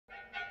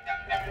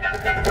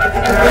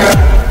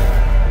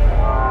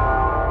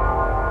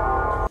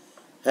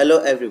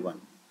Hello everyone.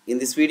 In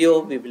this video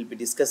we will be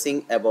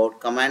discussing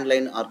about command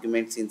line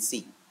arguments in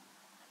C.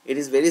 It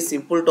is very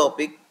simple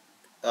topic,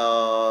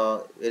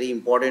 very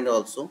important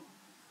also.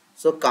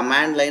 So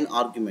command line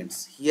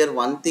arguments. Here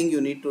one thing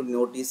you need to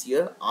notice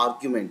here,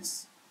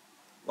 arguments.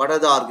 What are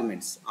the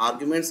arguments?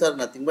 Arguments are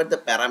nothing but the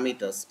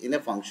parameters in a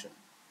function.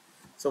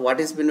 So what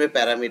is meant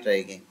by parameter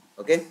again?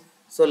 Okay.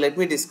 So let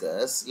me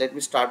discuss. Let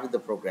me start with the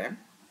program.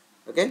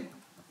 Okay.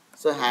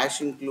 So hash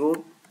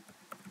include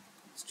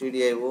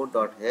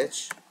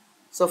stdio.h.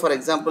 So for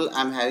example, I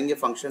am having a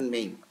function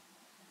main.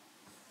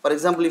 For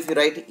example, if you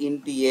write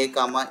int a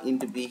comma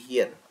int b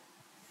here,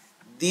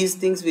 these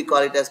things we call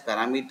it as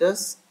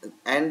parameters,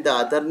 and the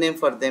other name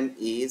for them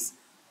is,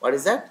 what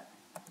is that?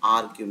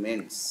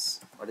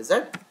 Arguments. What is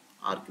that?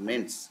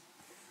 Arguments.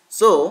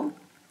 So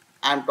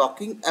I am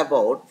talking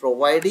about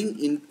providing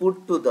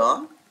input to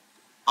the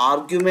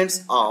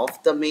arguments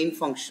of the main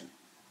function.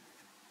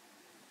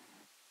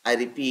 I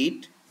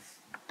repeat,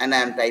 and I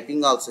am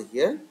typing also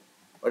here.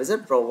 What is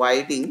it?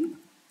 Providing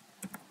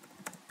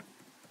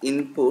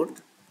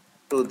input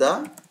to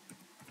the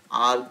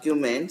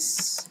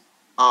arguments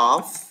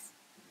of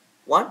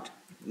what?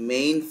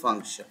 Main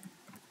function.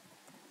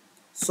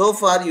 So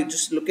far you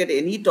just look at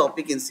any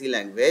topic in C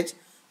language,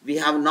 we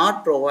have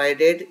not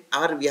provided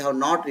or we have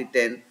not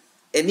written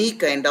any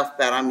kind of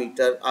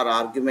parameter or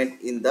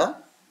argument in the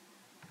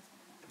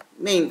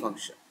main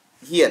function.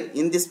 Here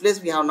in this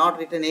place we have not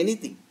written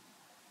anything,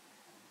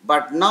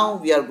 but now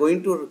we are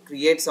going to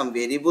create some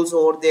variables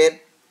over there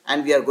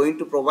and we are going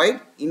to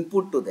provide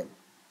input to them.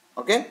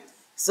 Okay,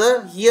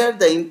 so here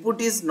the input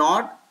is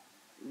not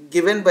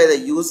given by the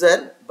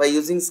user by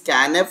using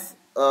scanf.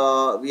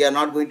 We are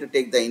not going to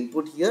take the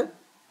input here.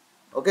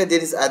 Okay,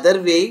 there is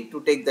other way to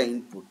take the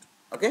input.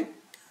 Okay,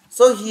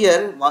 so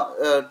here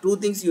two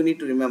things you need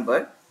to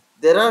remember.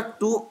 There are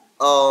two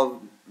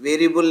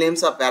variable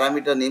names or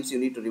parameter names you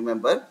need to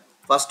remember.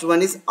 First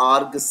one is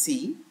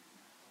argc.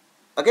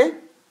 Okay,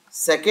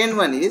 second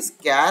one is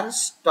char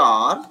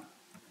star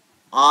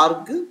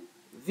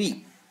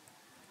argv.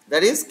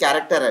 That is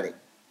character array.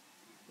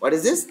 What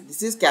is this?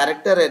 This is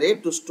character array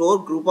to store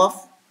group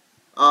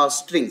of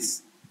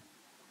strings.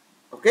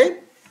 Okay.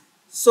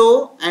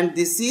 So, and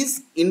this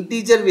is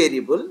integer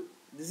variable.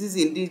 This is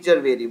integer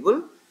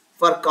variable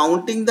for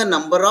counting the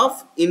number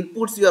of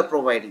inputs you are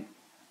providing.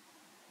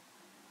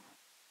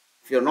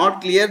 If you are not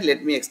clear,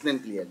 let me explain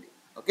clearly.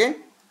 Okay.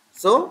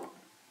 So,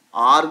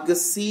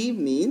 argc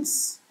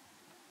means,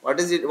 what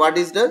is it? What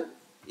is the?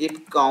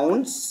 It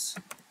counts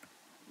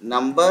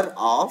number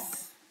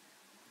of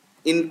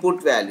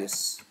input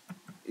values.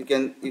 You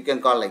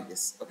can call like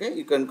this. Okay,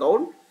 you can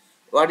count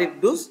what it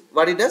does.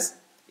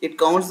 It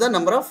counts the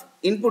number of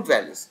input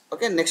values.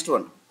 Okay, next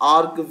one,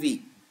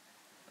 argv.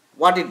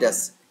 What it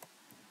does?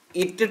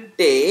 It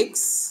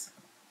takes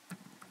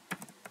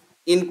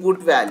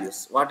input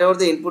values. Whatever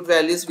the input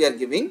values we are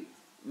giving,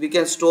 we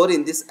can store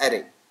in this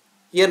array.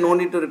 Here no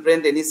need to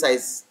represent any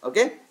size.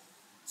 Okay,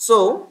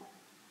 so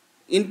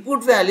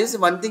input values,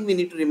 one thing we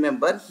need to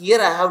remember. Here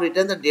I have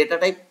written the data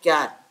type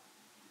char.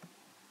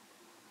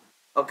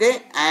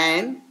 Okay,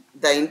 and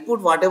the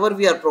input whatever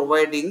we are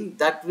providing,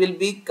 that will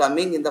be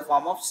coming in the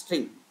form of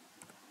string.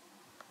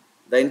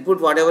 The input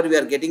whatever we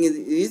are getting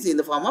is in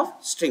the form of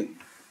string.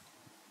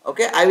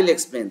 Okay, I will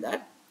explain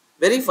that.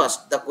 Very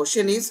first, the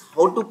question is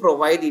how to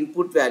provide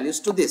input values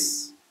to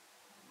this.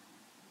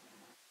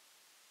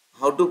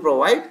 How to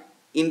provide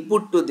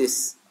input to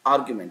this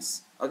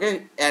arguments.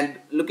 Okay, and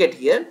look at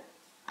here.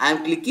 I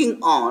am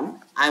clicking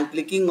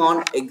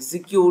on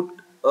execute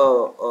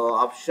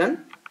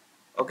option.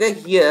 Okay,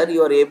 here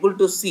you are able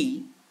to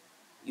see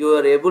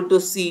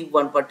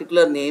one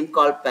particular name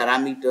called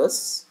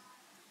parameters,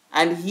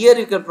 and here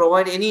you can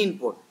provide any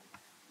input.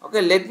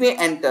 Okay, let me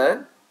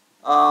enter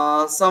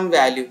some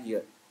value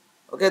here.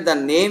 Okay, the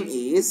name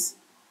is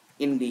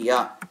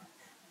India.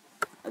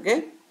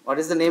 Okay, what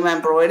is the name I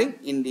am providing?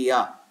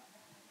 India,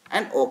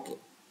 and okay,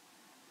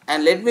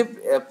 and let me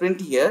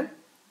print here.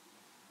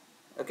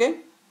 Okay,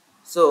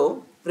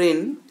 so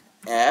print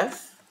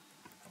f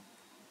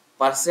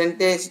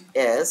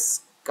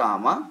 %s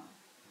comma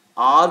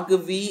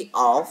argv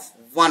of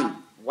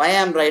 1. Why I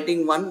am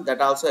writing 1, that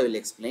also I will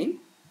explain.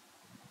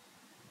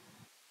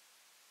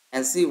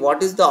 And see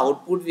what is the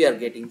output we are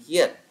getting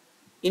here.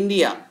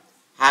 India.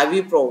 Have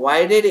we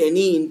provided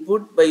any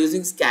input by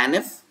using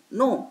scanf?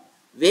 No.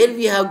 Where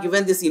we have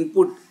given this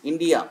input?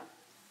 India.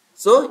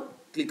 So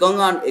clicking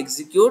on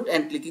execute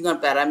and clicking on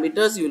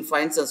parameters, you will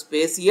find some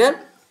space here,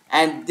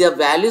 and the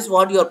values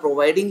what you are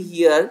providing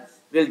here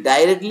will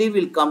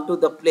directly come to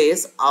the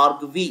place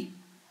argv.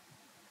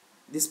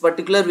 This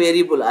particular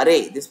variable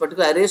array, this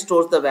particular array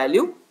stores the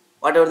value,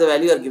 whatever the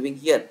value you are giving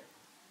here.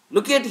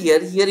 Look at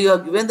here you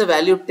have given the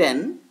value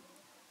 10.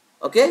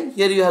 Okay,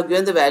 here you have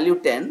given the value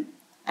 10,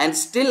 and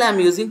still I am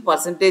using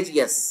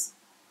 %yes.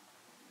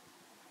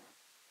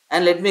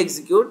 And let me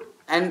execute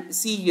and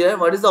see here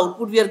what is the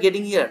output we are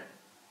getting here.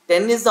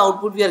 10 is the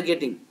output we are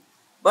getting.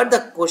 But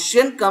the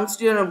question comes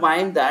to your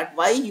mind that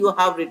why you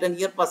have written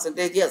here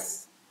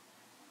 %yes.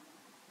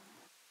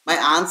 My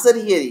answer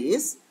here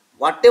is,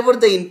 whatever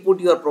the input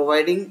you are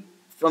providing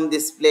from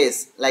this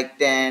place, like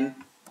 10,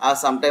 or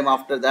sometime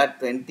after that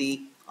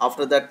 20,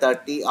 after that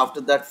 30,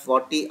 after that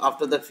 40,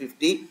 after that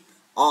 50,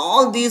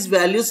 all these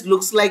values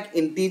looks like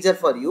integer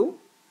for you,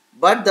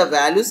 but the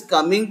values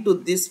coming to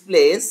this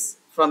place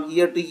from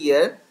here to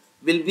here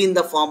will be in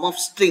the form of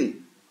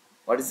string.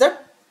 What is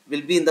that?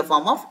 Will be in the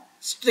form of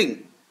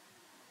string.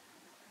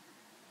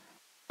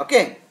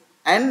 Okay,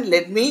 and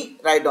let me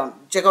write down,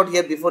 check out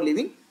here before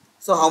leaving.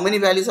 So how many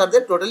values are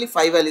there? Totally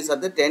 5 values are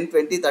there: 10,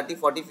 20, 30,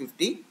 40,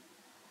 50.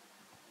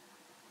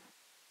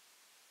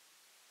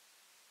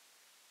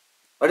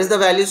 What is the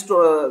values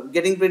to,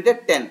 getting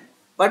printed? 10.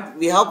 But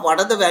we have, what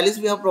are the values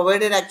we have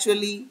provided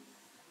actually?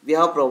 We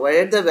have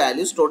provided the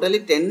values totally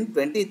 10,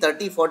 20,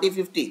 30, 40,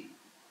 50.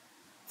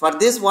 For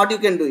this, what you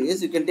can do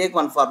is, you can take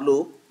one for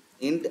loop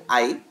int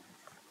I.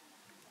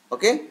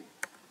 Okay,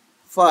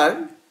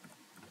 for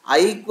I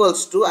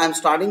equals to, I am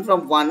starting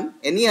from 1.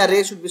 Any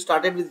array should be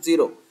started with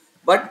 0.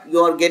 But you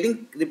are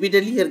getting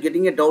repeatedly, you are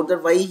getting a doubt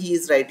that why he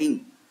is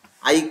writing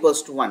I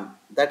equals to 1.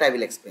 That I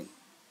will explain.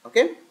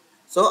 Okay,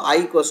 so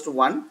I equals to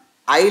 1,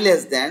 I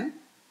less than.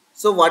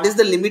 So what is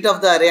the limit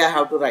of the array I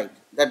have to write?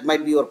 That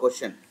might be your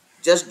question.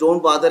 Just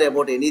don't bother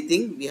about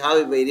anything. We have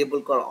a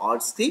variable called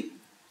argc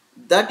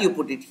that you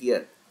put it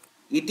here.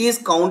 It is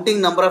counting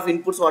number of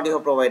inputs what you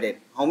have provided.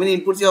 How many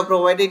inputs you have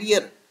provided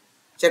here?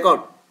 Check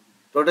out.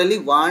 Totally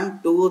 1,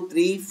 2,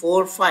 3,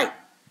 4, 5.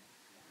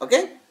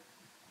 Okay.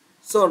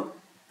 So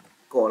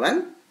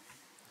colon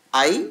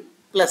I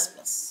plus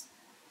plus.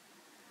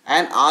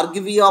 And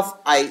argv of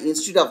I,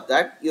 instead of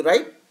that you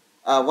write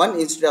 1,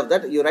 instead of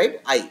that you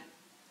write I.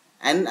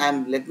 And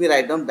let me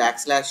write down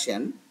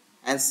 \n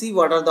and see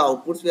what are the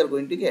outputs we are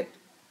going to get.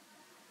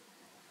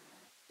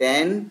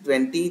 10,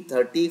 20,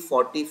 30,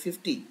 40,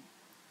 50.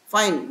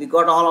 Fine, we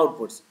got all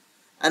outputs.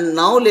 And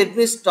now let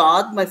me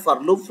start my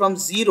for loop from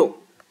 0.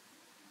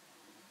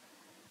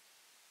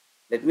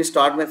 Let me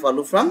start my for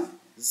loop from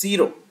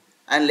 0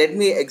 and let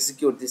me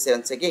execute this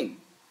once again.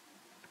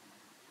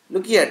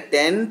 Look here,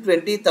 10,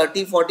 20,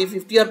 30, 40,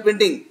 50 are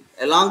printing.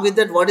 Along with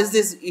that, what is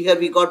this here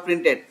we got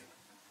printed?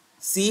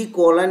 C :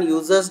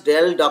 users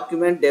del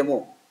document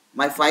demo.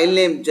 My file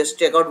name, just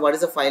check out what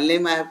is the file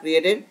name I have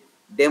created.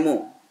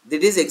 Demo.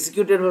 This is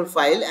executable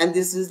file and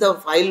this is the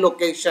file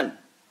location.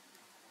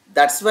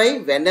 That's why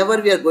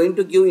whenever we are going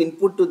to give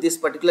input to this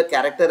particular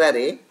character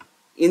array,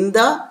 in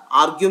the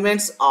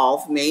arguments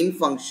of main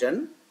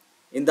function,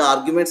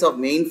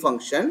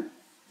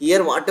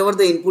 here whatever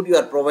the input you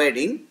are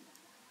providing,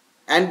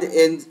 and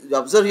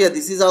observe here,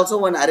 this is also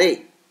one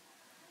array,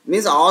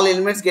 means all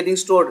elements getting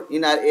stored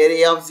in an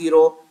array of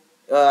 0,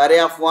 array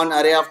of 1,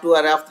 array of 2,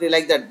 array of 3,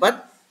 like that.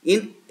 But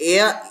in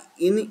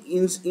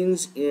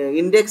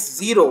index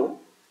 0,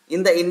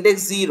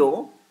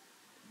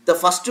 the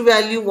first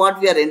value what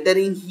we are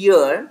entering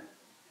here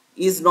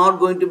is not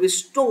going to be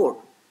stored.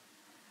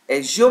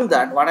 Assume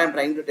that, what I am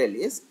trying to tell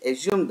is,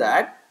 assume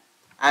that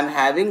I am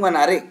having one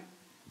array.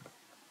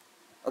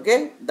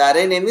 Okay, the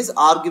array name is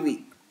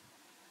argv.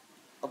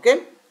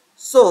 Okay,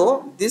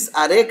 so this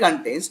array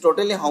contains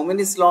totally how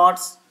many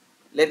slots?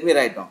 Let me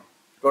write down.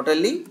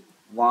 Totally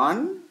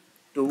 1,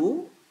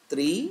 2,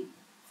 3,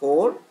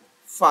 4,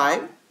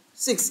 5,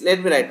 6. Let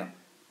me write down.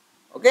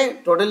 Okay,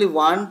 totally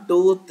 1,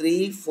 2,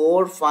 3,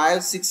 4,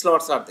 5, 6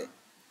 slots are there.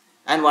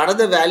 And what are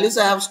the values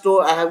I have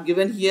stored? I have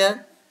given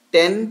here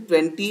 10,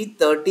 20,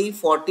 30,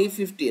 40,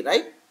 50,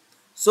 right?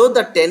 So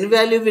the 10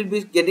 value will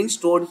be getting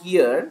stored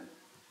here,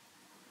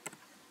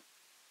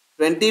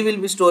 20 will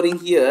be storing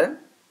here,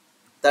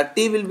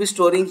 30 will be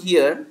storing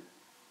here,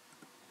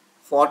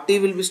 40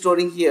 will be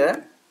storing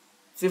here,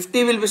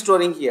 50 will be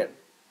storing here.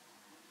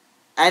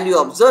 And you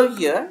observe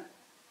here,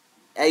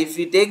 if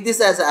we take this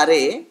as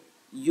array,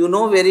 you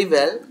know very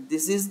well,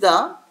 this is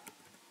the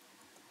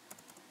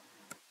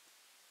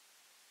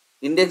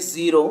index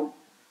 0,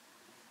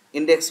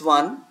 index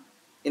 1,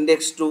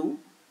 index 2,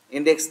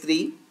 index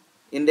 3,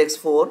 index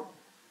 4,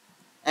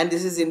 and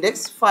this is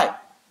index 5.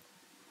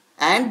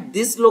 And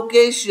this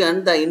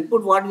location, the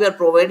input what we are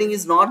providing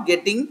is not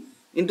getting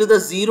into the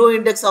 0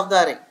 index of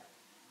the array.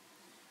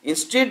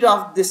 Instead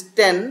of this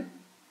 10,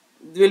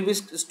 will be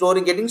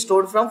getting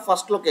stored from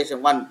first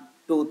location 1,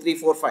 2, 3,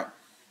 4, 5.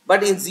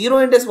 But in 0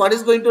 index, what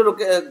is going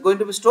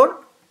to be stored?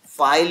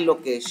 File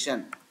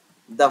location.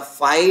 The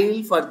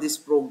file for this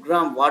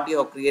program what you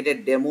have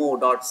created,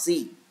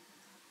 demo.c.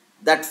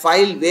 That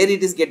file where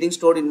it is getting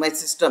stored in my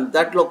system,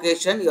 that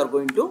location you are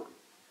going to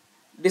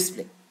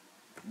display.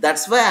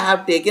 That's why I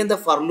have taken the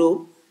for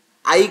loop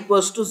I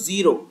equals to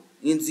 0.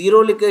 In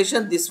 0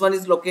 location, this one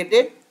is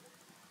located,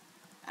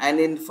 and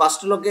in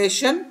first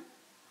location,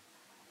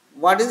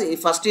 what is it?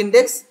 First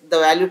index, the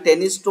value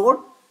 10 is stored.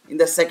 In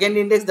the second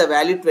index, the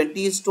value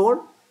 20 is stored.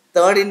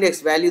 Third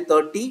index, value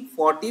 30,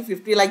 40,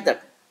 50, like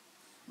that.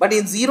 But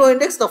in 0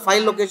 index, the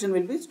file location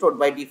will be stored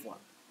by default.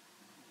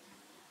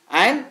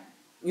 And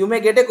you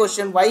may get a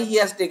question, why he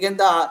has taken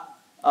the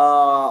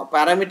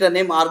parameter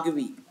name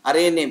argv,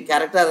 array name,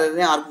 character array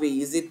name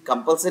argv. Is it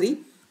compulsory?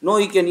 No,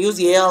 you can use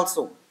a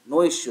also,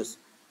 no issues.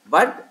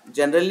 But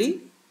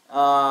generally,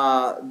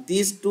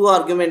 these two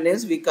argument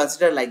names we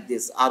consider like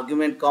this: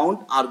 argument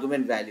count,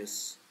 argument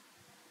values.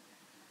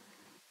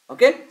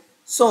 Okay,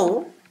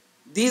 so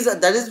these are,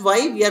 that is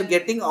why we are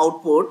getting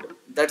output.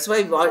 That's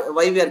why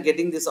we are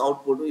getting this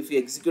output. If you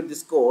execute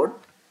this code,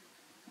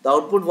 the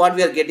output what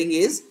we are getting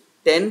is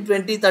 10,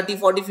 20, 30,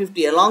 40,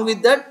 50. Along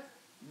with that,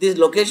 this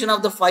location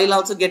of the file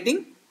also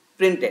getting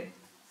printed.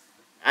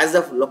 As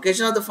the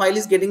location of the file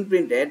is getting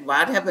printed,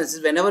 what happens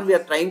is whenever we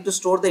are trying to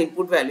store the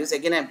input values,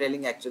 again I am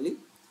telling, actually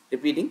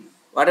repeating,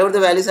 whatever the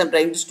values I am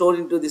trying to store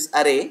into this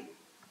array,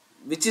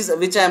 which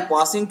I am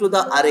passing to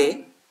the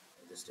array,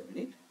 just a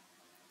minute,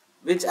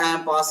 which I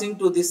am passing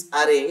to this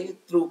array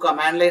through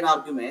command line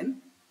argument.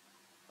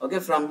 Okay,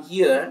 from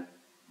here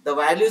the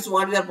values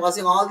what we are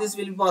passing, all this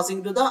will be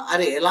passing to the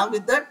array. Along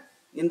with that,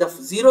 in the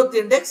 0th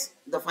index,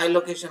 the file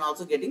location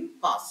also getting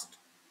passed.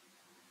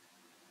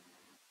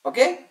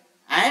 Okay,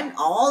 and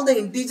all the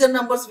integer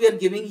numbers we are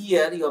giving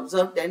here, you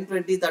observe 10,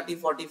 20, 30,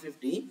 40,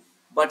 50,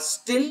 but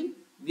still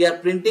we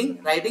are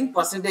writing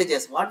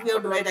percentages. What we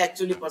have to write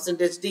actually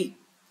percentage D,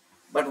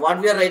 but what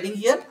we are writing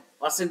here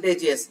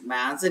percentage S. My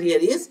answer here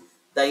is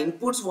the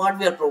inputs what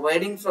we are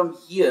providing from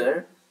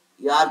here,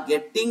 you are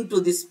getting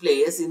to this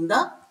place in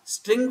the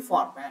string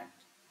format.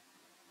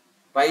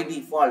 By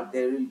default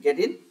they will get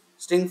in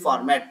string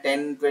format.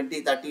 10,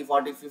 20, 30,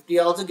 40, 50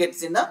 also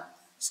gets in the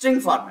string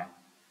format.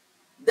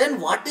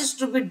 Then what is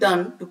to be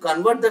done to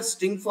convert that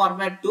string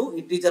format to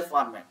integer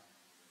format?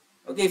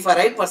 Okay, if I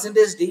write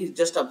percentage D,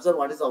 just observe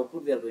what is the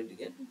output we are going to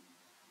get.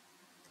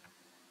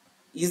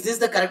 Is this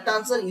the correct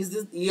answer?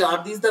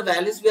 Are these the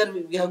values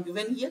we have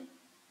given here?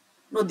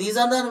 No, these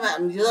are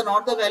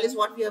not the values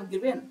what we have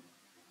given.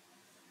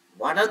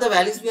 What are the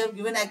values we have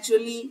given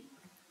actually?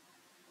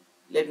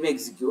 Let me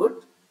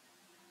execute.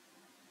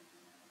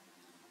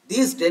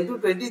 These 10 to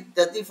 20,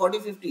 30, 40,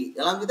 50,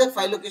 along with that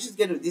 5 locations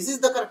get. This is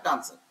the correct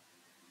answer.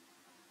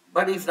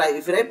 But if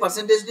you write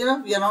percentage D,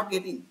 we are not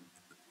getting.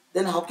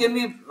 Then how can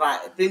we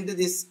print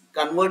this,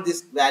 convert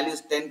these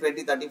values 10,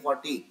 20, 30,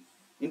 40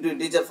 into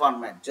integer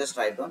format? Just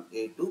write down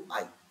a to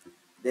I.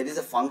 There is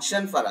a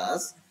function for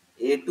us,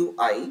 a to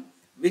I,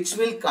 which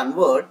will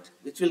convert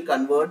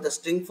the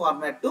string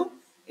format to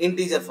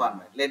integer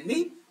format. Let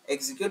me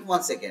execute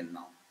once again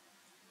now.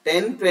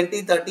 10,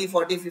 20, 30,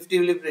 40, 50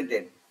 will be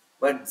printed.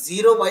 But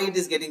 0, why it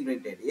is getting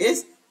printed?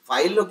 Is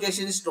file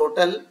location is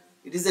total.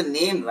 It is a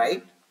name,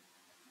 right?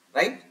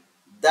 Right?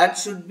 That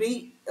should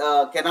be,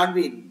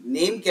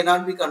 name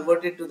cannot be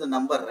converted to the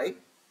number, right?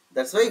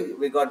 That's why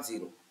we got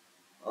 0.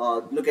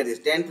 Look at this,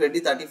 10, 20,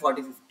 30,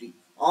 40, 50.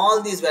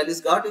 All these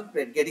values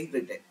getting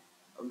printed.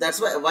 That's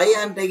why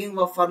I am taking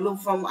a for loop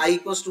from I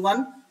equals to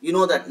 1. You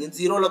know that in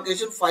 0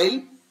 location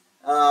file,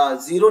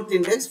 0th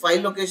index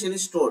file location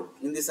is stored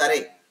in this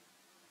array.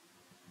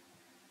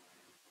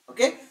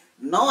 Okay.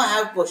 Now I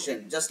have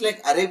question. Just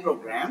like array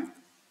program,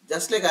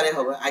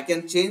 I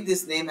can change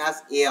this name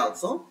as A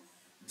also.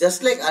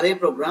 Just like array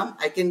program,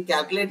 I can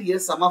calculate here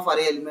sum of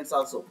array elements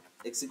also.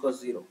 X equals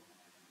 0.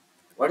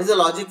 What is the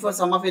logic for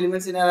sum of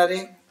elements in an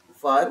array?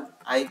 For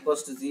I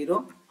equals to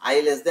 0,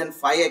 I less than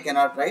 5 I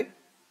cannot write.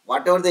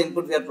 Whatever the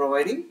input we are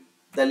providing,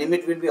 the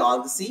limit will be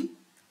argc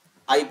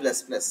I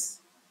plus plus.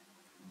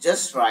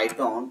 Just write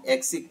down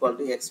x equal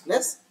to x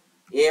plus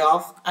a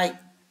of I.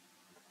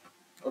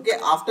 Okay,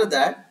 after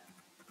that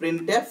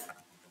printf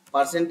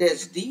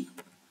percentage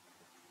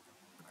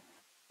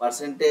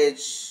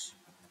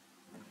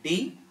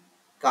D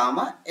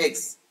comma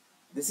x.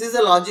 This is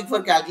the logic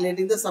for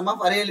calculating the sum of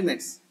array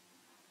elements.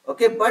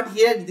 Okay, but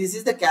here this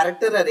is the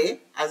character array.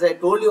 As I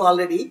told you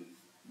already,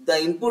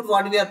 the input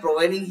what we are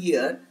providing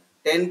here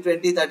 10,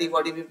 20, 30,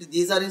 40, 50,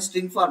 these are in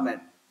string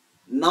format.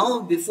 Now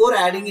before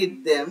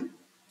adding them,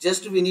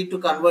 just we need to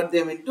convert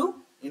them into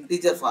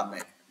integer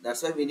format.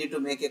 That's why we need to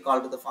make a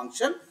call to the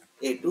function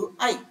a to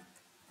I.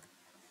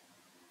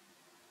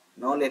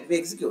 Now let me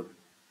execute.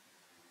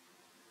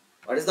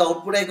 What is the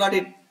output? I got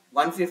it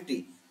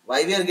 150.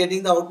 Why we are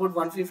getting the output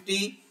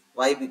 150?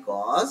 Why?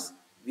 Because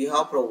we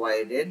have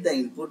provided the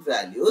input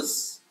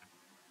values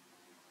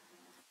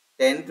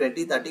 10,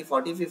 20, 30,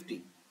 40,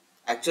 50.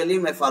 Actually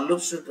my for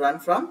loop should run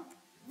from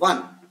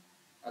 1.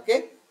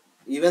 Okay.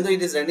 Even though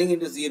it is running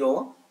into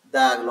 0,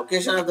 the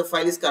location of the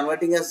file is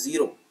converting as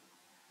 0.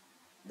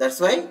 That's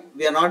why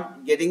we are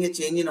not getting a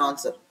change in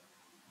answer.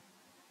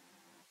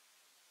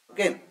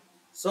 Okay.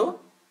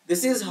 So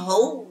this is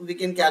how we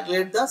can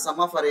calculate the sum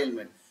of array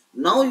element.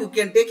 Now you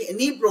can take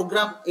any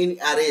program in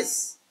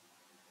arrays.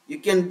 You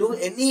can do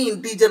any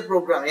integer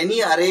program,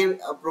 any array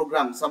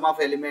program, sum of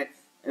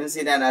elements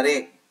in an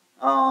array,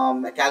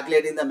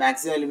 calculating the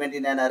maximum element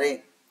in an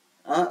array.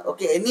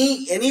 Okay,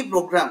 any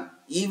program.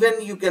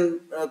 Even you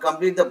can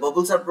complete the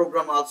bubble sort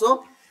program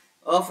also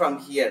from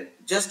here.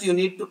 Just you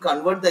need to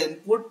convert the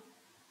input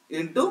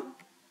into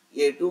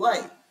a to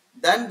I.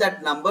 Then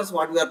that numbers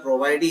what we are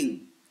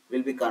providing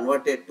will be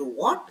converted to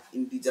what?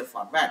 Integer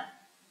format.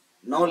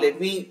 Now let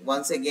me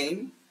once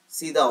again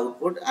see the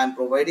output. I am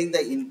providing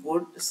the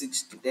input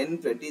 60, 10,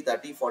 20,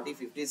 30, 40,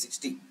 50,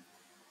 60.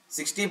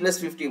 60 plus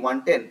 50,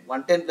 110.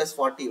 110 plus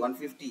 40,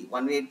 150.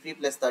 180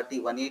 plus 30,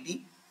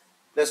 180.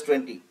 plus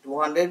 20,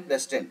 200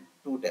 plus 10,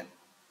 210.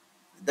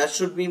 That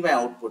should be my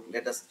output.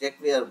 Let us check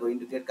we are going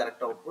to get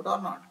correct output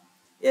or not.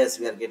 Yes,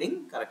 we are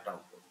getting correct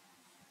output.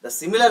 The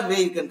similar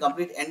way you can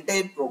complete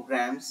entire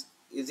programs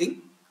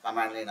using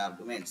command line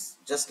arguments,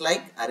 just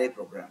like array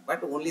program.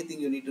 But only thing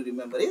you need to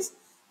remember is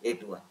A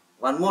to I.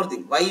 One more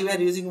thing, why we are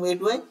using A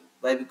to I?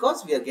 Why?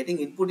 Because we are getting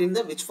input in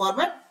the which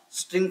format?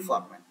 String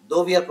format.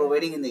 Though we are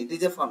providing in the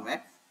integer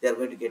format, they are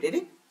going to get it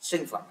in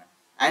string format.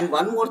 And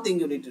one more thing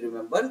you need to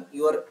remember,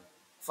 your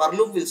for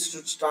loop will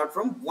start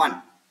from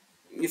 1.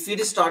 If it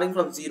is starting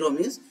from 0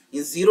 means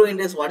in 0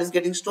 index what is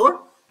getting stored?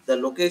 The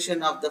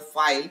location of the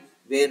file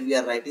where we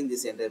are writing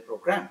this entire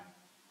program.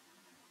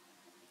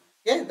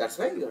 Okay, that's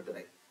why you have to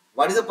write.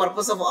 What is the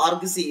purpose of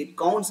argc? It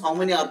counts how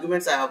many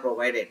arguments I have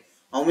provided,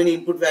 how many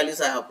input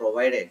values I have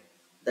provided.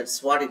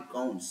 That's what it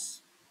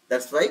counts.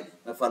 That's why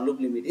my for loop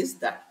limit is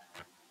that.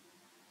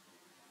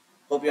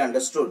 Hope you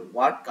understood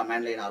what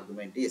command line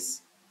argument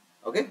is.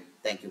 Okay,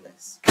 thank you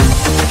guys.